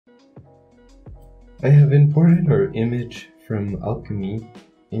I have imported our image from Alchemy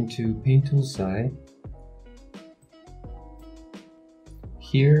into Paint Tool SAI.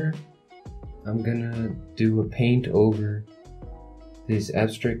 Here, I'm gonna do a paint over this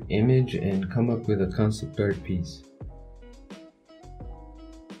abstract image and come up with a concept art piece.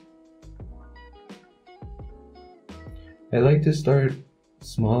 I like to start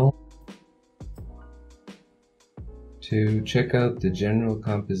small to check out the general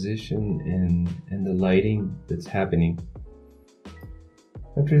composition and the lighting that's happening.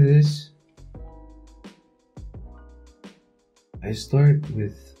 After this, I start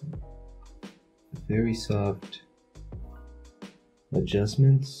with very soft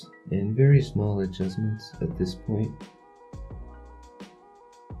adjustments and very small adjustments at this point.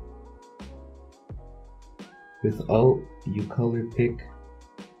 With Alt, you color pick.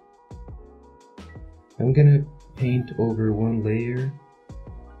 I'm gonna paint over one layer.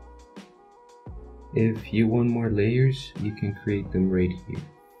 If you want more layers, you can create them right here.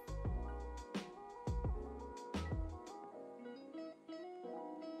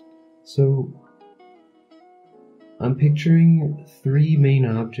 So I'm picturing three main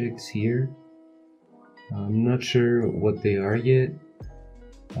objects here. I'm not sure what they are yet,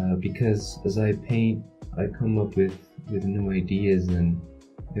 because as I paint, I come up with new ideas and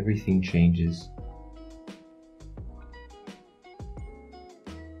everything changes.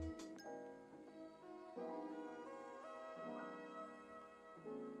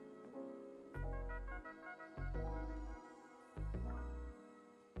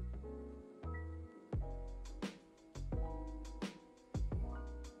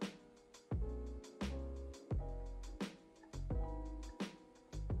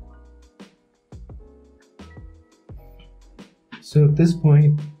 So at this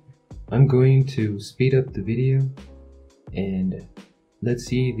point, I'm going to speed up the video and let's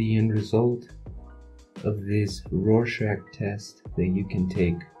see the end result of this Rorschach test that you can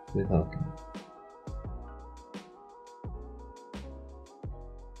take with Alchemy.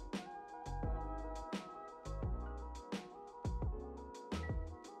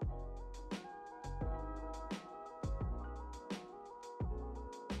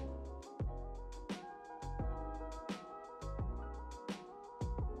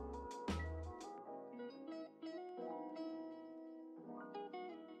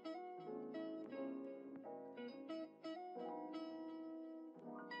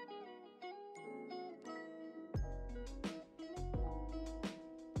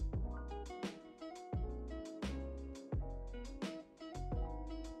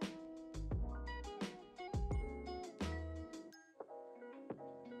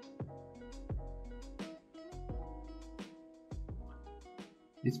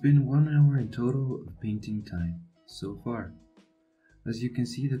 It's been 1 hour in total of painting time so far. As you can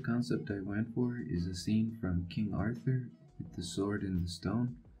see, the concept I went for is a scene from King Arthur with the sword and the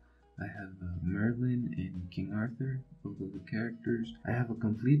stone. I have Merlin and King Arthur, both of the characters. I have a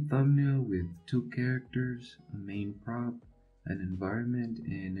complete thumbnail with 2 characters, a main prop, an environment,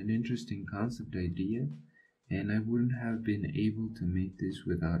 and an interesting concept idea. And I wouldn't have been able to make this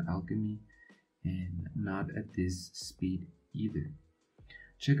without Alchemy, and not at this speed either.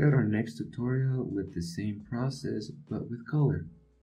 Check out our next tutorial with the same process but with color.